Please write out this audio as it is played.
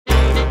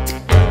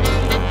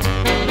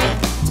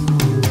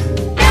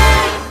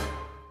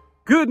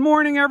Good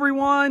morning,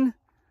 everyone.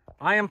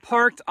 I am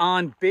parked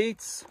on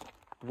Bates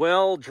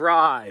Well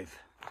Drive,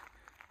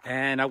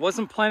 and I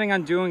wasn't planning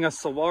on doing a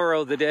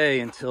saguaro today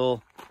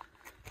until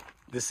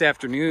this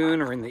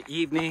afternoon or in the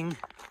evening,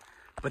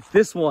 but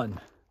this one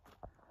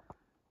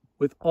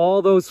with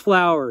all those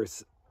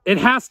flowers, it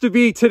has to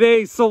be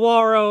today's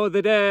saguaro of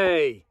the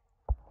day.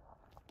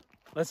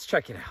 Let's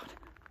check it out.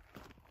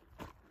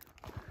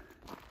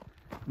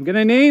 I'm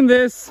gonna name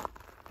this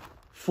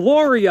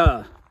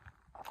FLORIA.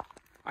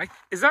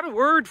 Is that a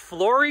word?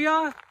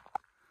 FLORIA?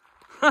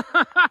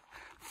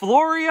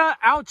 FLORIA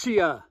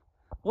OUCHIA.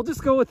 We'll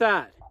just go with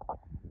that.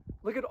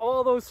 Look at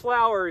all those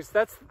flowers.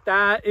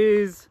 That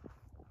is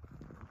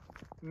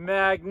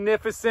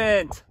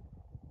magnificent.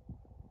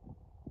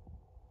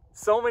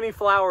 So many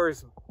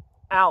flowers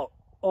out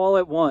all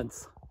at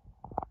once.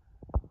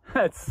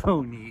 That's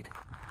so neat.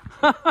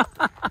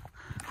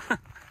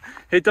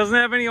 It doesn't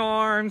have any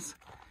arms.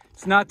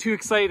 It's not too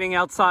exciting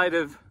outside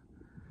of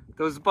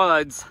those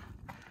buds.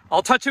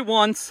 I'll touch it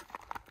once.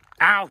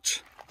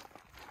 Ouch.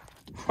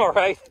 All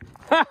right.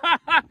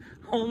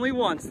 Only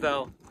once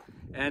though.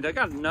 And I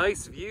got a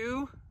nice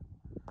view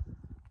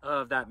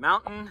of that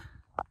mountain.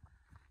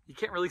 You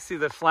can't really see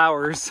the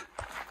flowers.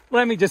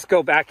 Let me just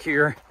go back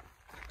here.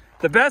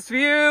 The best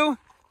view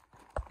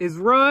is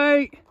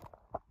right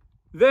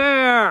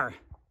there.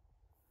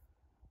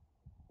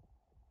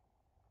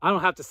 I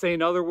don't have to say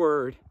another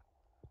word.